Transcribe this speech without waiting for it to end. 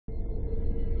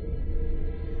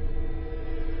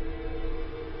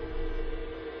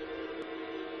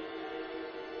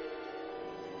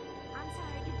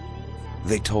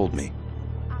They told me,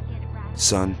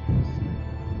 son,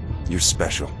 you're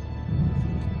special.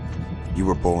 You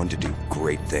were born to do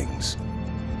great things.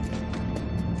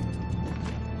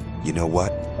 You know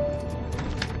what?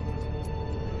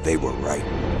 They were right.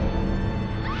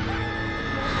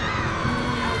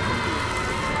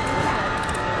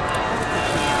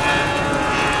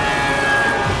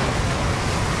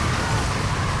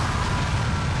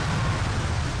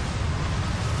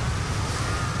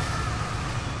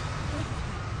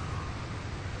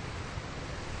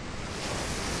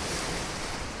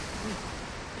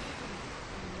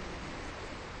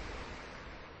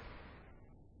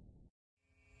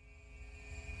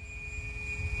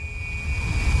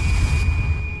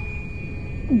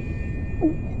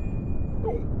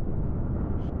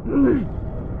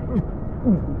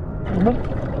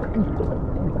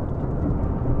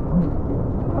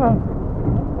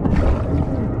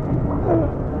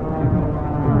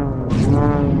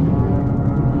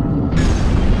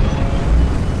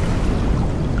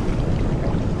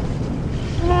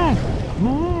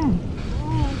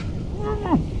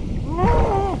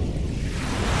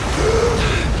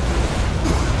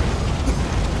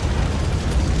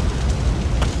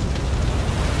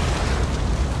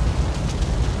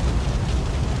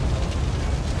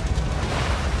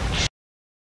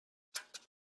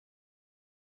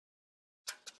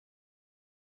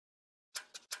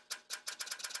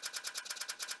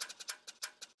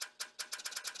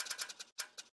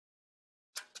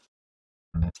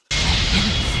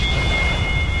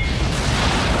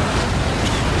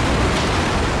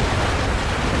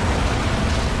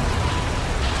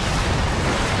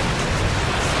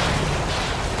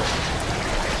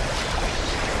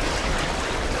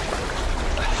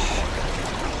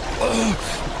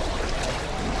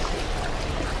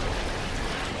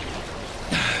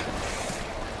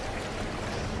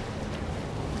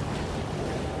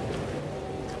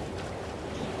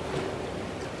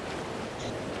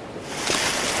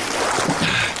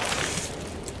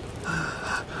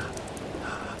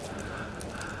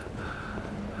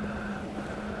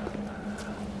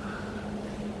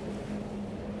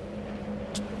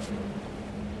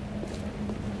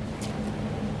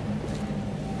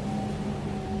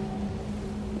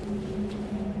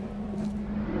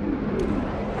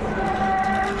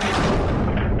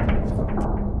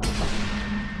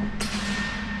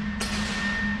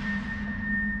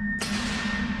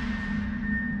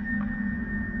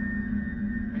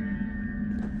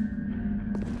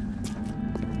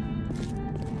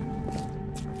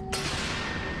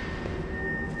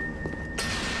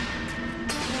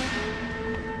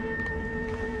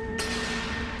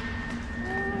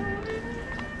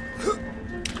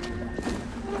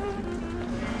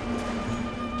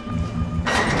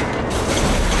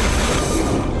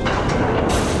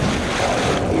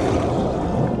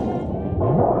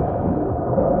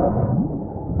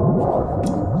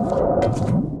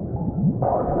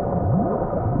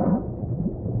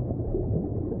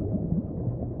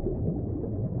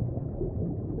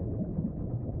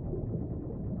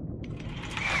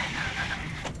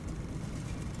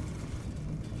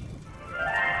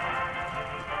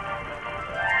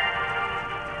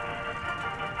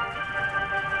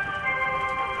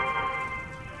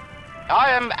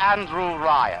 I am Andrew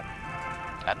Ryan,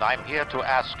 and I'm here to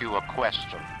ask you a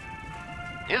question.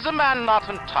 Is a man not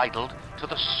entitled to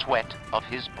the sweat of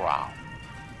his brow?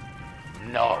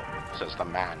 No, says the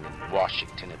man in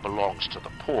Washington, it belongs to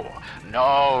the poor.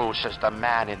 No, says the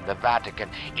man in the Vatican,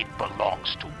 it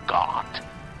belongs to God.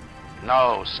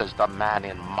 No, says the man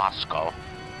in Moscow,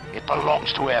 it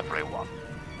belongs to everyone.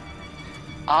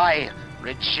 I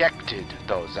rejected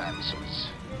those answers.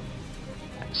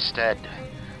 Instead,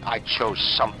 I chose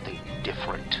something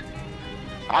different.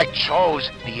 I chose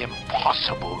the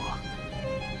impossible.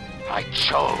 I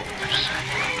chose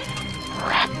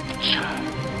rapture.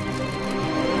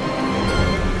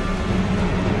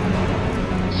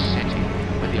 A city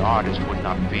where the artist would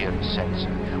not fear the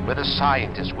censor, where the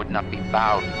scientist would not be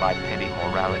bound by petty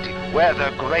morality, where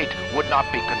the great would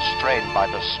not be constrained by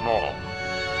the small.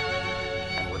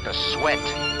 And with the sweat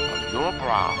of your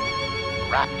brow,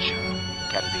 rapture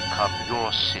can become your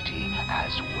city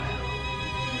as well.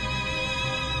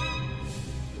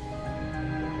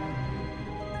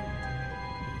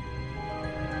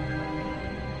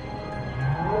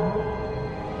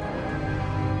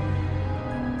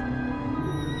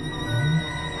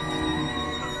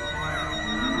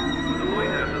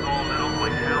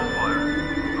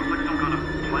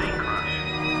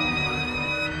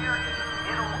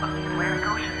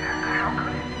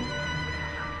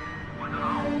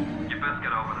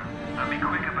 Get over there. And be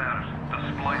quick about it. The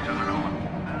splicers are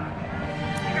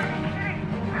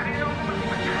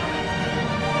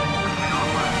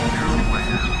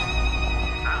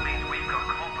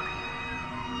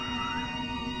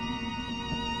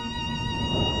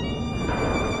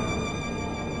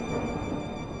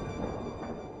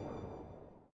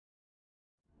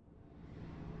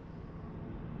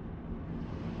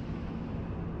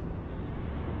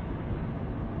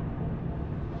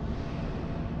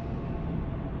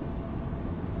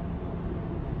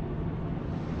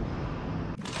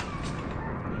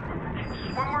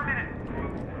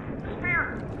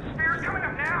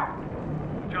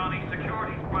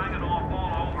banging off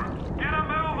all over. Get a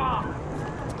move on!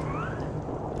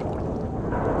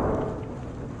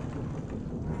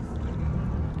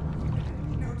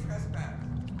 No trespass.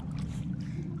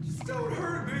 Just don't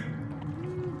hurt me.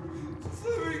 Just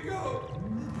let me go.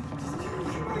 Just give me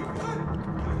my gun.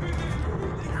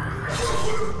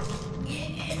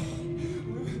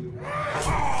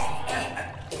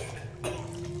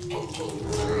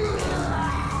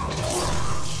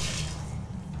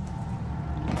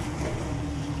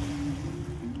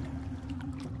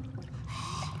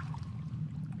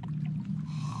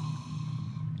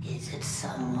 Is it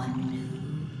someone new?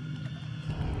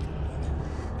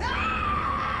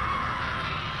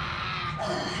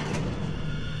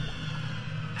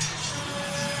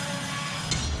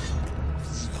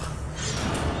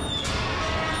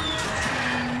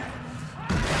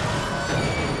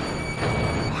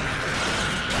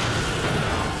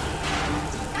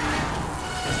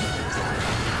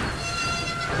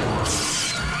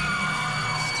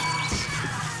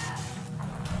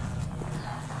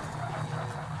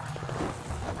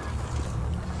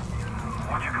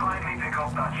 Would you kindly pick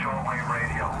up that shortwave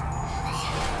radio?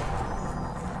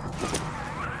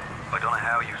 I don't know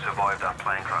how you survived that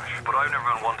plane crash, but I've never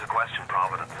been one to question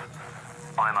Providence.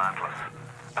 I'm Atlas,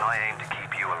 and I aim to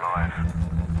keep you alive.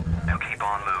 Now keep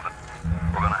on moving.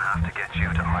 We're gonna have to get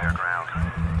you to higher ground.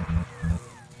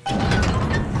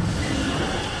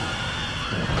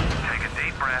 Take a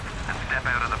deep breath and step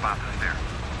out of the bathysphere.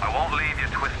 I won't leave you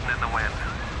twisting in the wind.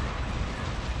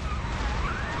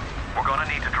 We're gonna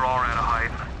need to draw out of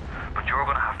hiding, but you're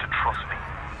gonna have to trust me.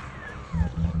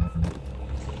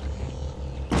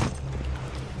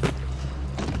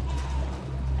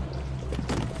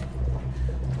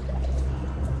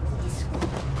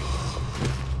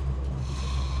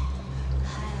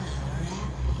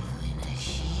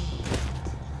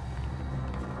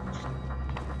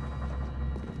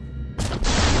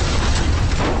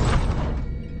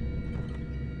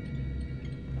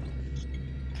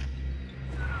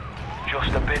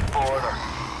 Just a bit further.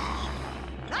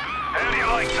 How do you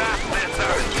like that,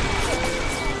 mister?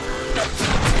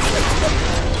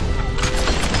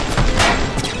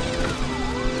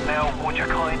 Now, would you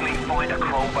kindly find a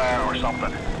crowbar or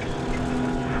something?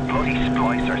 Bloody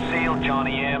splicer sealed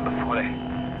Johnny in before they...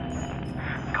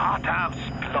 Goddamn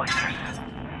splicers.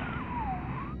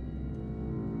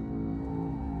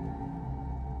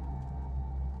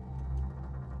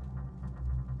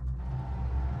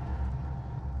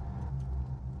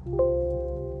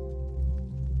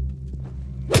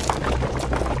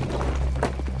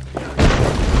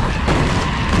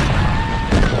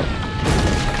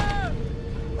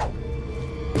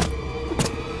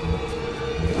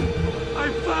 I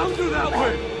found her that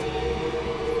way.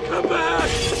 Come back.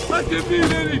 I can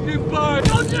mean anything by.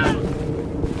 Don't you?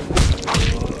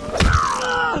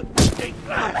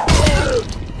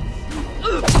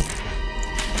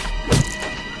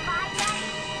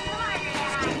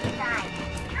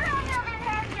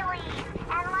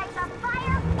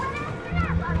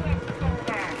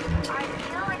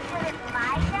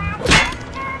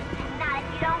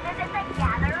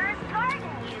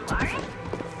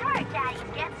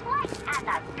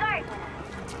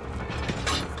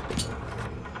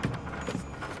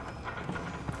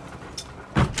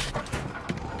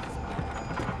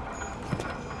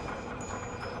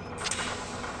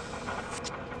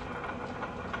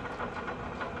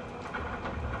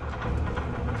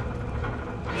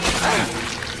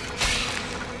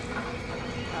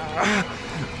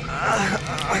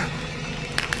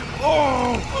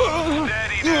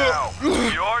 Steady now.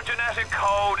 Your genetic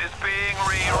code is being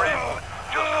rewritten.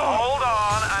 Just hold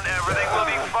on and everything will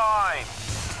be fine.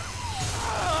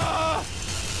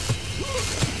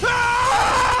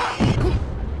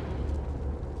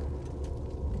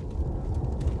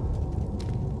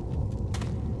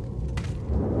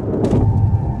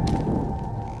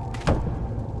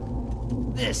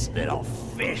 This little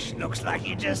fish looks like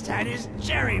he just had his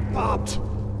cherry popped.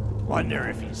 Wonder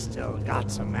if he's still got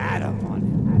some Adam on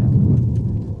him.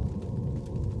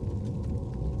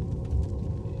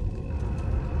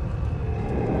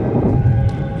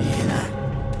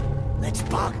 Let's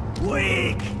buck.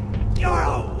 Weak! You're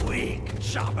a weak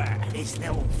chopper. This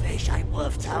little fish ain't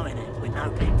worth towing it with no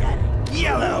big daddy.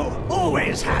 Yellow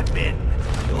always have been.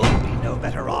 You'll be no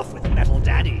better off with Metal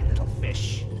Daddy, little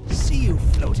fish. See you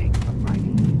floating upright.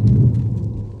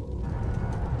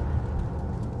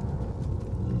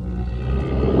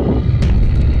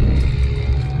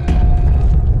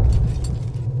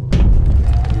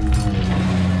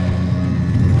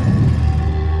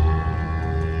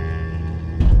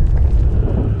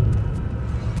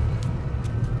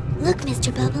 Look,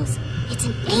 Mr. Bubbles, it's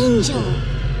an angel.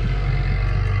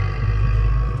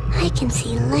 I can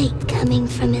see light coming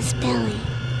from his belly.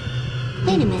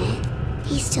 Wait a minute.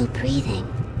 He's still breathing.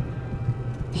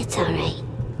 It's alright.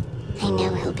 I know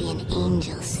he'll be an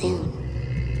angel soon.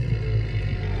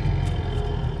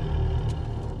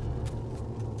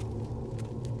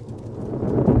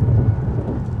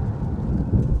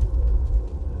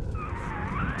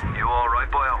 You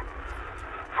alright, boyo?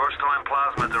 First time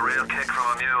plasmid's a real kick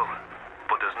from a mule.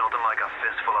 But there's nothing like a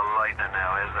fistful of lightning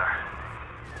now, is there?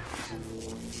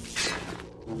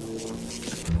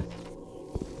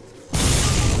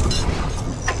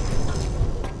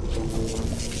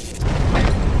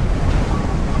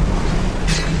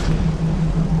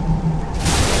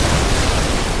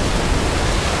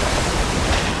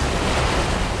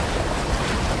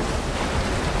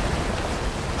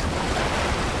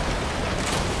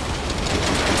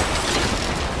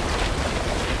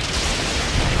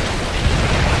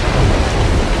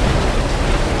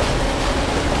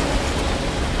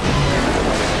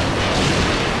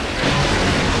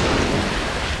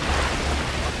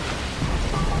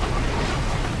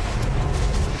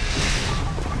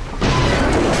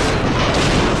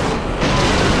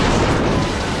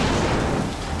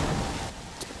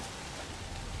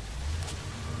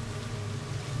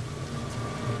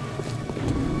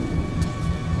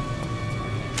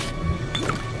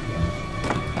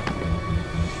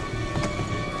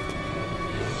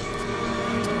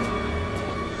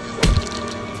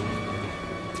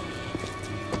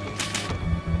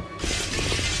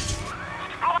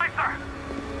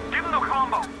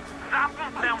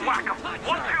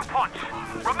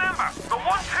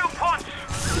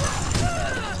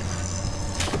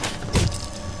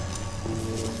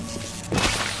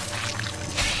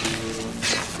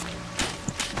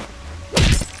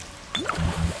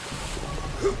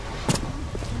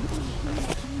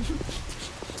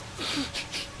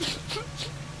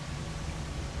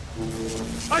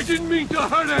 I didn't mean to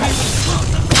hurt anyone!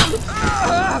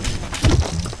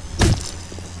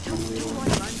 Don't do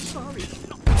it, I'm sorry.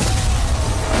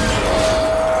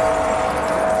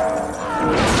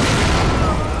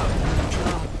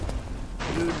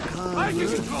 I can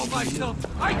control myself!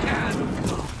 I can!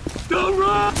 Don't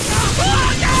run!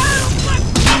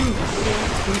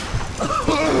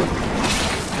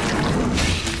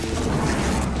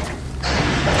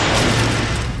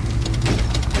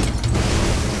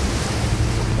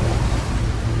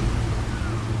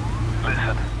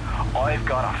 I've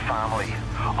got a family.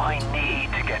 I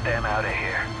need to get them out of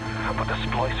here. But the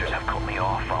splicers have cut me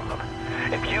off from them.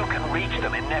 If you can reach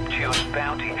them in Neptune's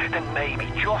bounty, then maybe,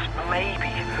 just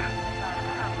maybe...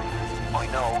 I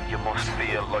know you must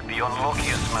feel like the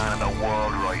unluckiest man in the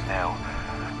world right now.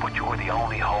 But you're the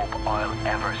only hope I'll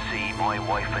ever see my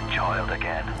wife and child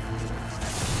again.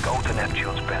 Go to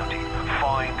Neptune's bounty.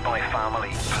 Find my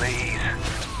family, please.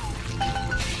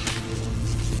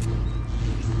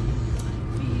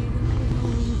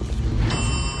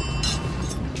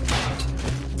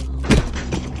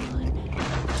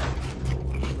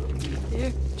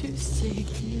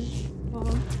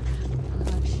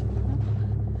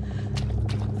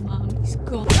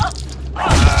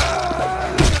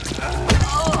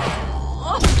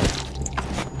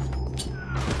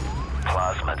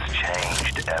 Plasmid's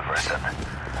changed everything.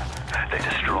 They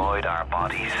destroyed our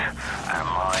bodies, our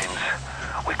minds.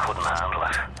 We couldn't handle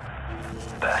it.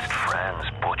 Best friends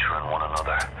butchering one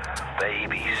another.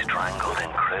 Babies strangled in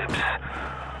cribs.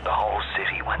 The whole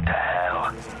city went to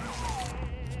hell.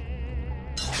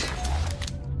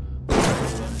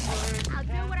 I'll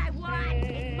do what I want.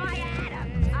 It's my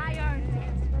Adam. I earned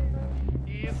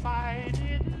it. If I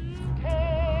didn't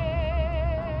care,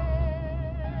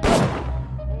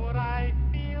 would I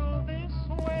feel this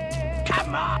way?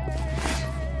 Come on!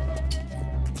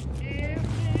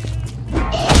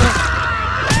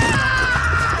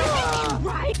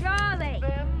 Right, Charlie.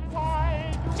 Then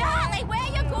why Charlie, where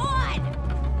you going?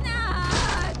 No,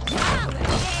 Charlie.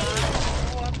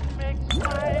 what makes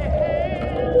my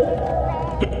head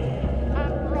round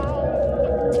and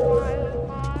round while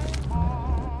my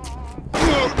heart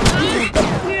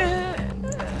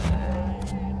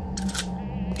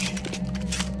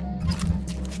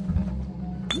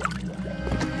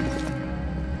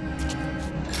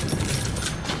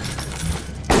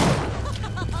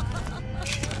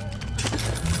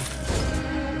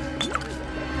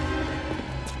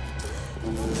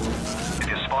If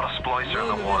you spot a splicer in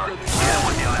the water, get him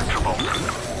with the electrobolt.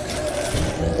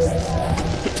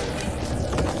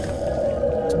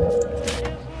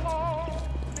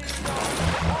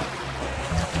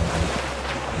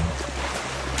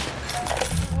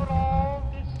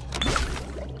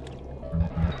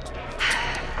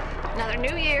 Another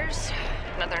New Year's,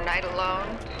 another night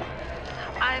alone.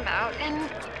 I'm out, and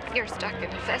you're stuck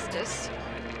in Festus.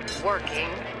 Working.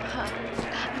 Huh.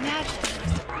 Imagine the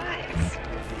surprise.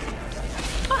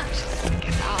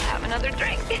 Guess I'll have another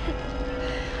drink.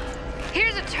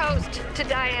 Here's a toast to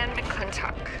Diane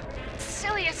McClintock.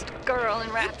 Silliest girl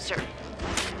in Rapture.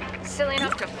 Silly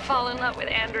enough to fall in love with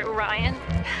Andrew Ryan.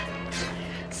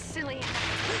 Silly enough.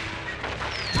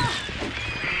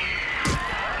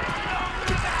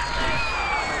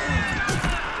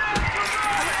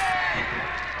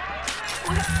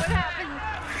 What happened?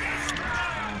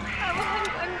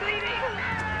 I'm bleeding.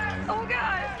 Oh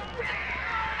God.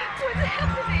 What's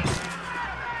happening?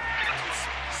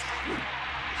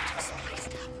 Just play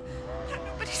stuff.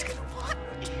 Nobody's gonna want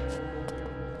me.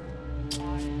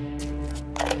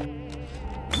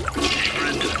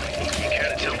 Brenda, you care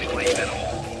to tell me where you've been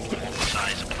all?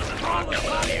 Besides Plymouth Rock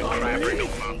coming out of your crapper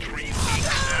going on 3 weeks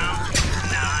now?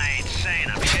 Nah, I ain't saying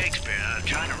I'm Shakespeare. I'm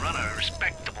trying to run a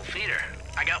respectable theater.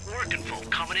 I got working folk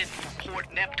coming in from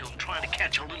Port Neptune trying to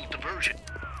catch a little diversion.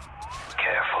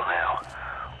 Careful now.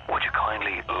 Would you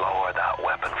kindly lower that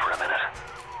weapon for a minute?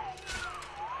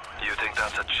 You think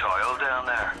that's a child down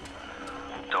there?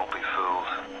 Don't be fooled.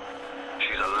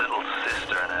 She's a little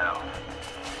sister now.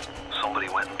 Somebody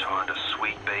went and turned a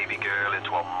sweet baby girl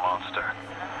into a monster.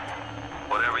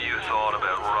 Whatever you thought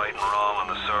about right and wrong on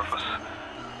the surface,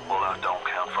 well, that don't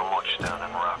count for much down in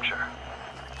Rapture.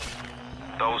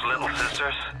 Those little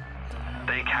sisters,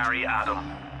 they carry Adam,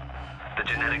 the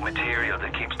genetic material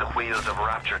that keeps the wheels of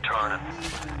Rapture turning.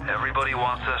 Everybody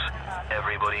wants it,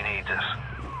 everybody needs it.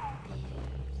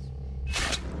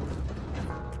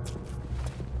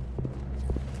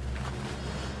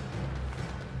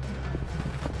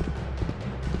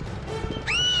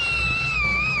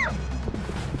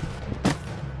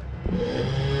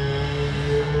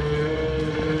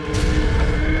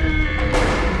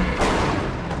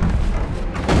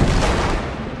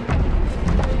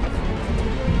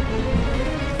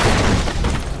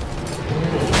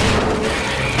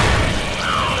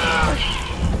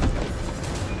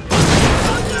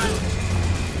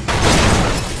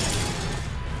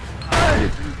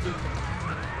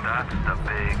 That's the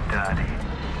big daddy.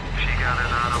 She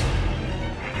gathers Adam.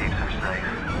 He keeps her safe.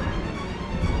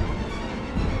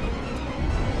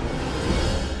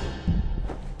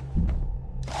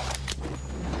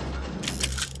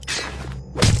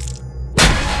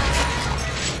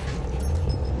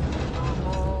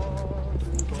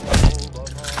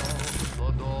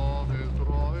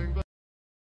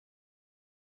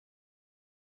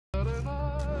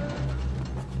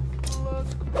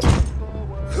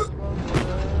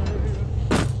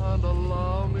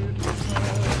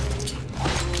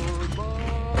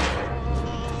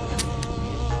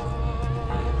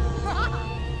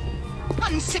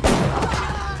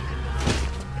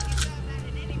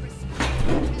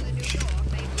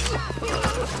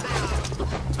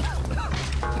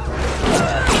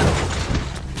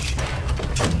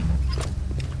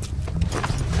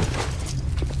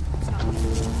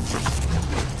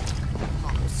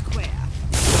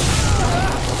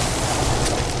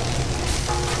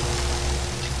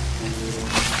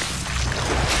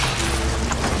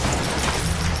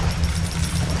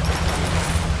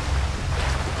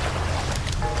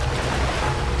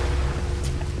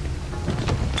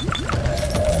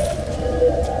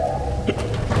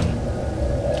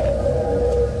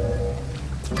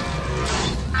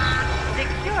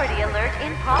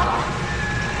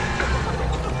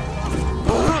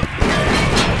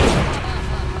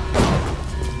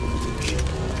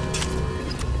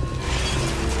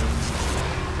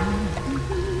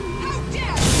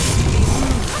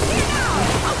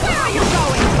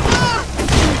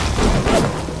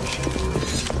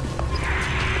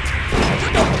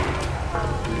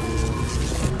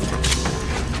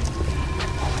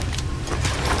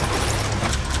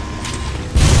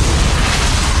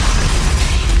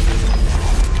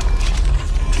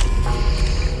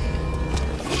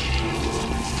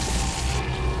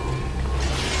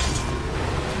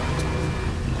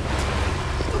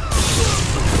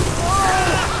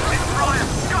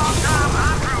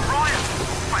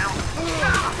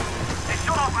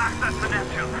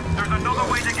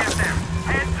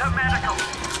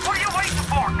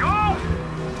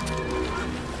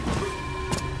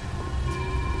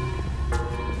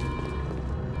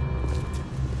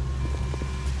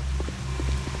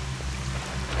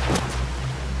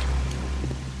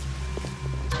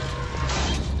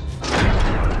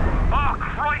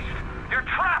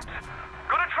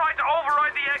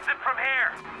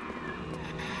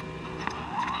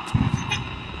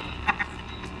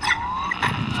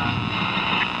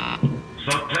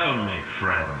 So tell me,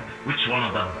 friend, which one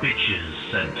of the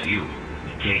bitches sent you?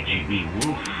 KGB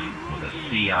wolf or the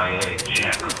CIA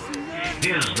jackal.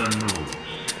 Here's the news.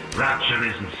 Rapture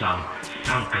isn't some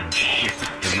sunken ship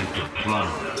for you to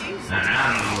plunder. And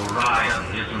Andrew Ryan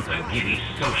isn't a giddy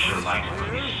socialite who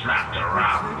can be slapped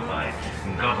around by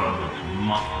government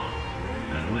muscle.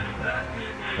 And with that,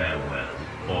 farewell,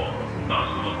 or До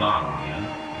свидания,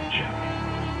 Jack.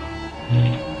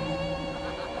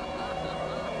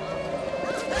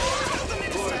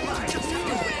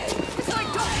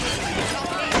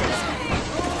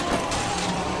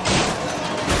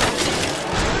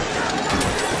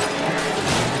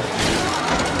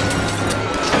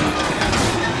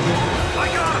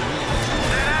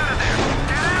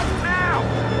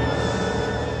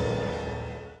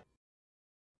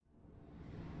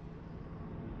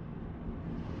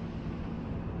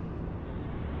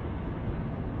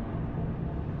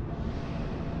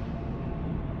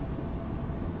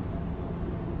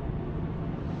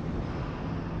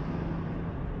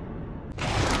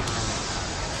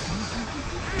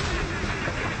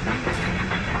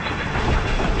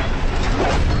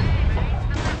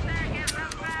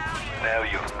 Now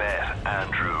you've met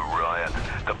Andrew Ryan,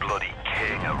 the bloody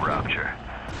king of Rapture.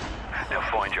 Now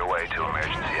find your way to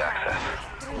emergency access.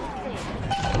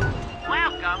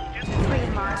 Welcome to free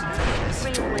mind,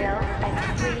 free will,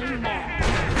 and free men.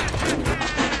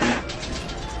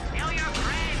 Feel your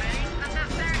cravings, and the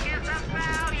circus of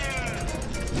value.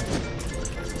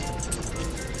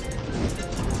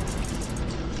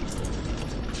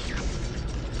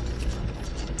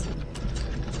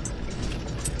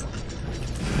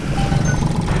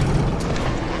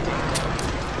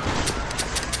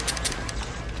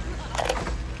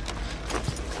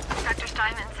 Dr.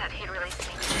 Steinman said he'd release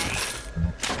me today.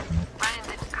 Ryan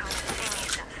didn't come to see me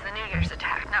since the New Year's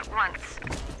attack, not once.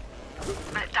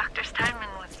 But Dr. Steinman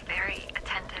was very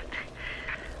attentive.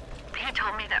 He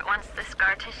told me that once the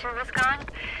scar tissue was gone,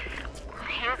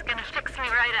 he was gonna fix me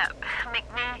right up,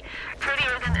 make me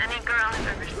prettier than any girl I've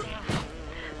ever seen.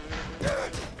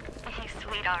 He's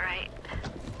sweet, all right.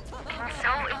 And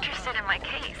so interested in my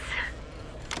case.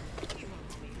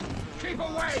 Keep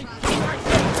away!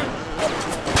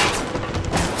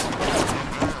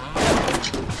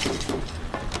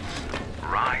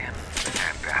 Ryan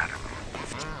and Adam.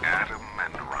 Adam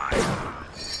and Ryan.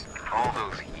 All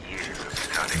those years of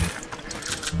studying.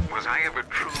 Was I ever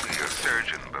truly a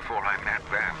surgeon before I met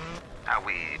them? How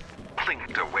we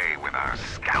plinked away with our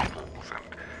scalpels and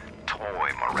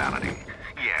toy morality.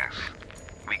 Yes,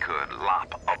 we could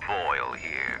lop a boil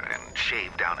here and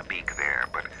shave down a beak there,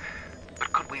 but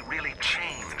could we really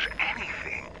change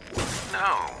anything?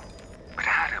 No. But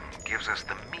Adam gives us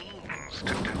the means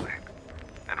to do it.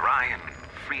 And Ryan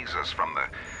frees us from the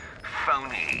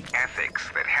phony ethics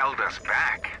that held us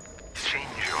back.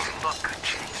 Change your look,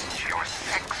 change your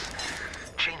sex,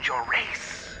 change your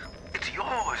race. It's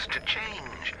yours to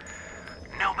change.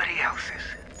 Nobody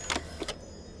else's.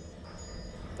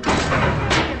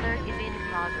 Alert is in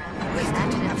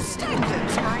progress.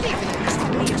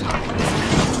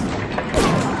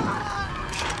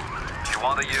 If you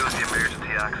want to use the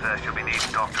emergency access, you'll be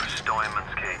needing Dr.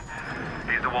 Steinman's key.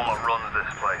 He's the one that runs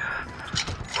this place.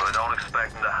 But I don't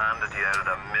expect him to hand it to you out of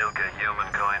the milk of human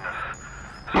kindness.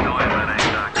 Steinman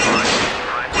ain't that kind,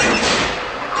 frankly.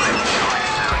 Not even trying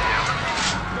to tell you.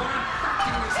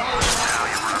 Now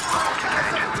you have the monkey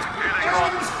cage. Here they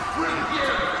come.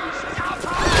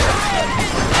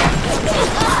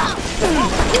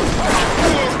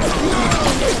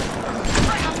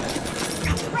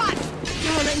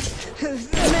 Darling,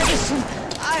 the medicine.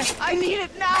 I need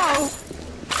it now.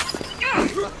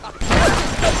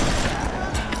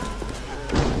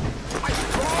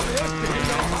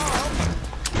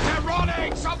 They're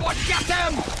running! Someone get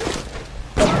them!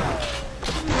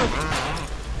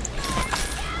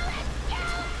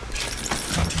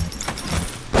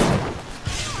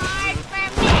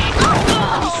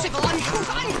 Civil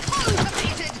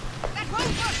uncultivated. That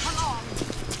won't work for long.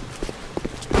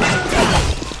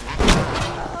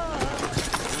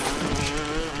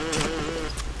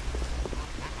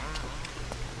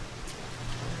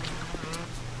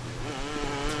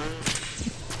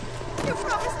 You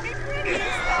promised me pretty.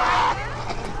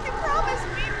 You promised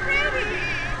me pretty.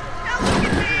 Now look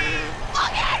at me.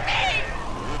 Look at me.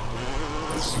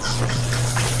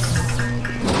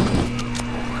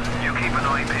 You keep an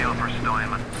eye peeled for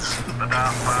Steinman. The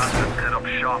daft bastard set up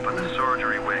shop in the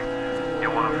surgery wing. You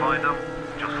want to find him?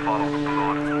 Just follow the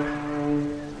blood.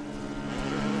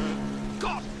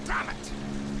 God damn it!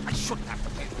 I shouldn't have to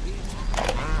pay for these.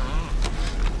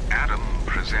 Adam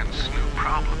presents new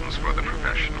problems for the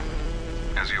professional.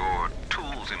 As your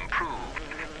tools improve,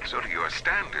 so do your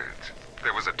standards.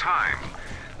 There was a time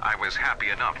I was happy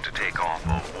enough to take off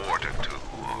a ward or two,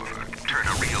 or turn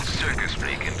a real circus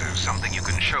freak into something you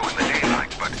can show in the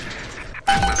daylight, but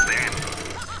that was then,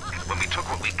 when we took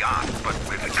what we got, but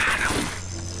with Adam,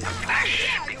 the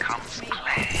flesh becomes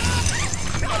clay.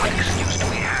 What excuse do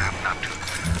we have not to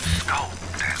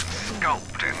sculpt and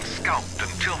sculpt and sculpt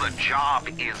until the job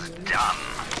is done?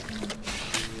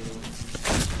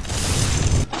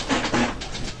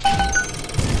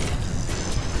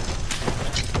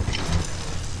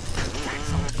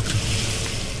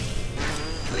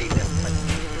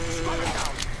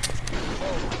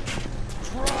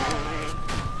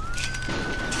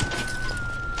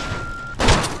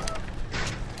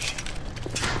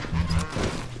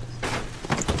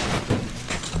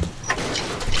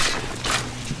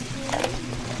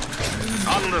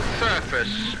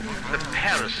 The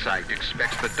parasite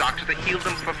expects the doctor to heal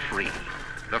them for free,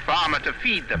 the farmer to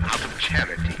feed them out of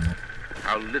charity.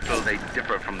 How little they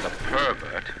differ from the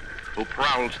pervert who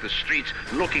prowls the streets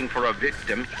looking for a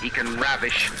victim he can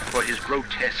ravish for his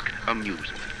grotesque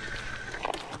amusement.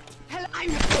 I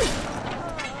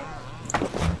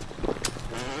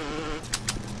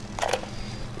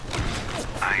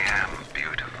am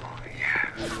beautiful,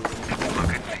 yes.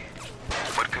 Look at me.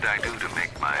 What could I do to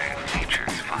make my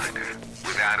features finer?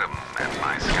 With Adam and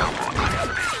my scalpel, I've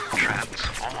been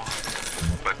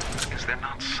transformed. But is there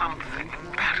not something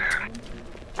better?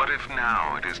 What if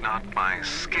now it is not my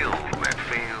skill that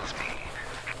fails me,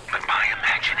 but my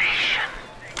imagination?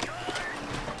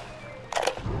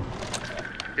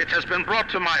 It has been brought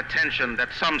to my attention that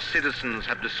some citizens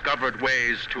have discovered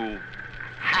ways to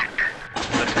hack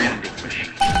the vending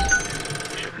machine.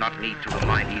 I should not need to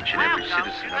remind each and every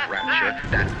citizen of Rapture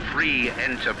that free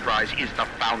enterprise is the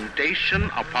foundation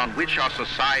upon which our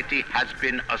society has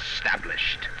been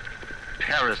established.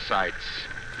 Parasites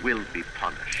will be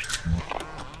punished.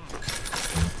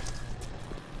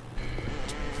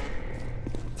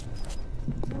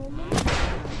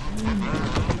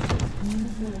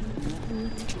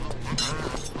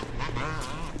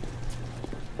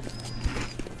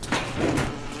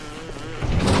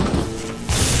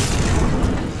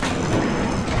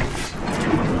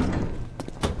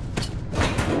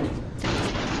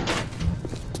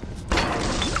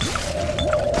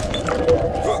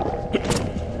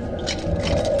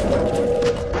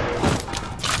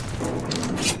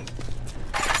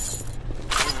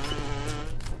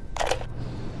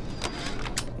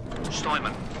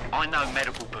 I know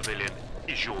Medical Pavilion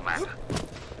is your matter,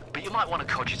 but you might want to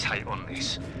cogitate on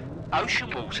this.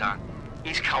 Ocean water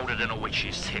is colder than a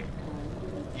witch's tip.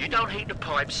 You don't heat the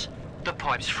pipes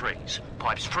freeze.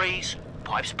 Pipes freeze,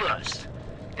 pipes burst.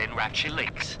 Then Rapture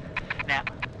leaks. Now,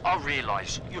 I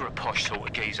realise you're a posh sort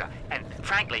of geezer, and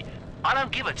frankly, I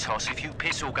don't give a toss if you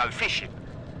piss or go fishing.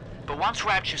 But once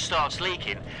Rapture starts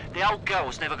leaking, the old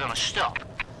girl's never gonna stop.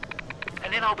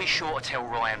 And then I'll be sure to tell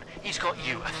Ryan he's got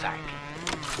you to thank.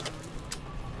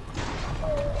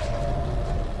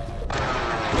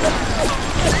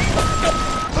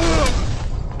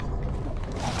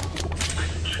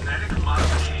 Genetic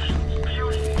modification's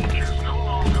beauty is no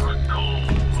longer a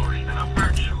goal or even a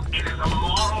virtue. It is a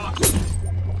moral.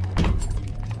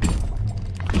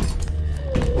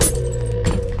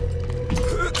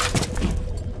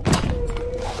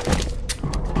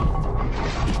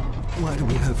 Why do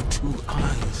we have two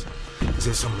eyes? Is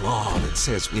there some law that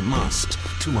says we must?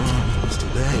 2 arms, 2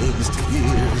 legs, 2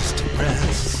 ears, 2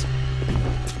 breasts.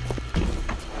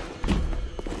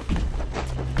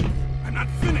 I'm not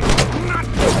finished! I'm not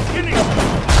finished!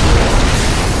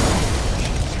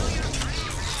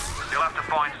 You'll have to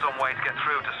find some way to get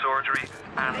through to surgery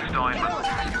and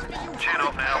Steinman. Chin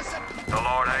up now. The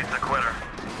Lord hates a quitter.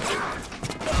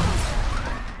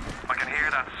 I can hear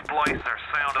that splicer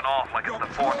sounding off like it's the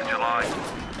 4th of July.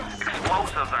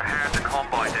 Explosives are hard to come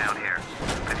by down here.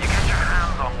 If you get your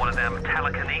hands on one of them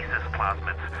telekinesis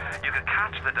plasmids, you can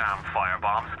catch the damn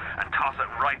firebombs and toss it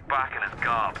right back in his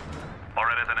gob. Or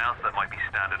anything else that might be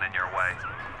standing in your way.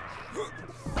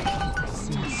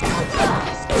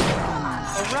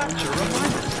 A Rapture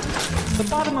reminder. The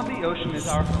bottom of the ocean is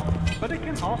our home, but it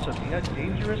can also be a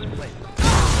dangerous place.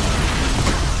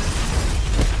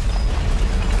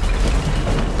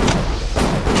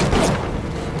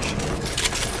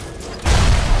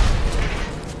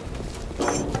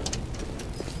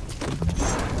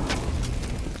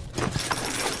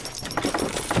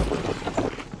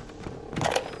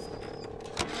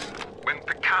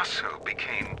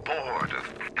 Became bored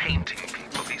of painting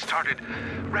people. He started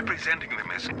representing them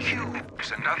as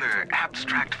cubes and other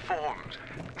abstract forms.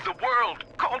 The world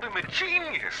called him a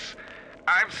genius.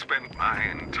 I've spent my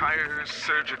entire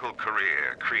surgical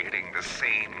career creating the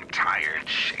same tired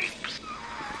shapes.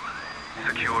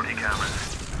 security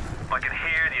cameras. I can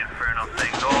hear the infernal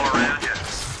things all around you.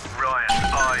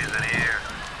 Ryan's eyes and ears.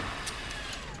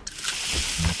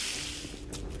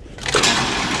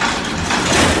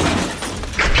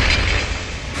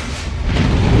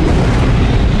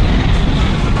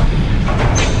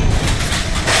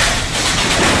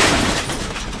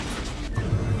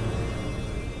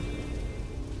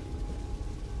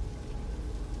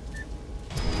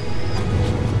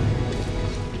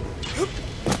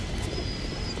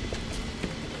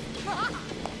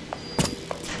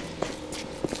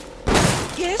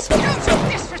 Yes, don't so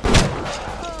disrespect.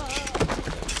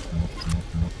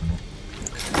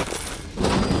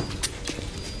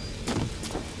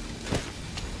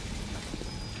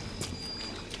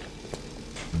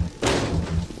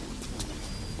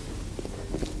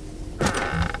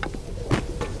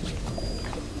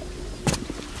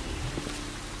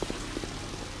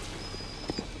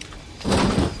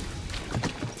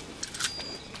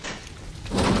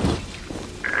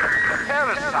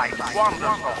 Parasite wanders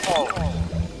the hall.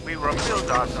 We rebuild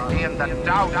our city in the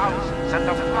thousands and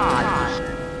the flies.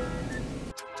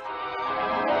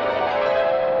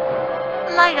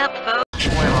 Light up, folks.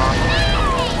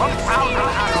 1,000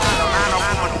 hours a man or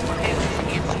woman is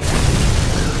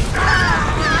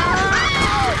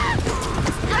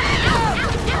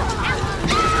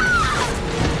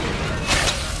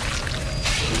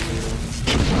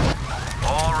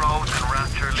All roads in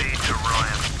Rapture lead to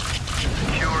Ryan.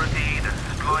 Security, the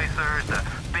splicers, the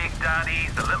big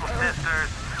daddies, the little sisters.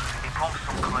 He pumps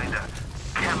some kind of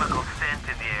chemical scent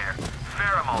in the air.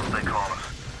 Pheromones, they call it.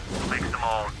 Makes them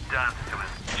all dance to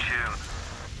his tune.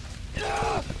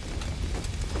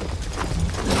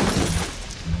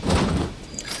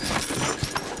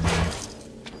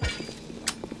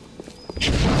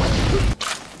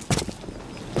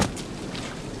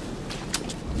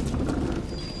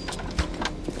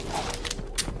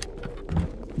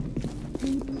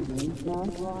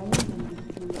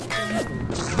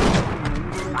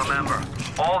 Remember,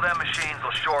 all them machines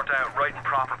will short out right and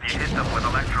proper if you hit them with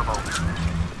electrovolts.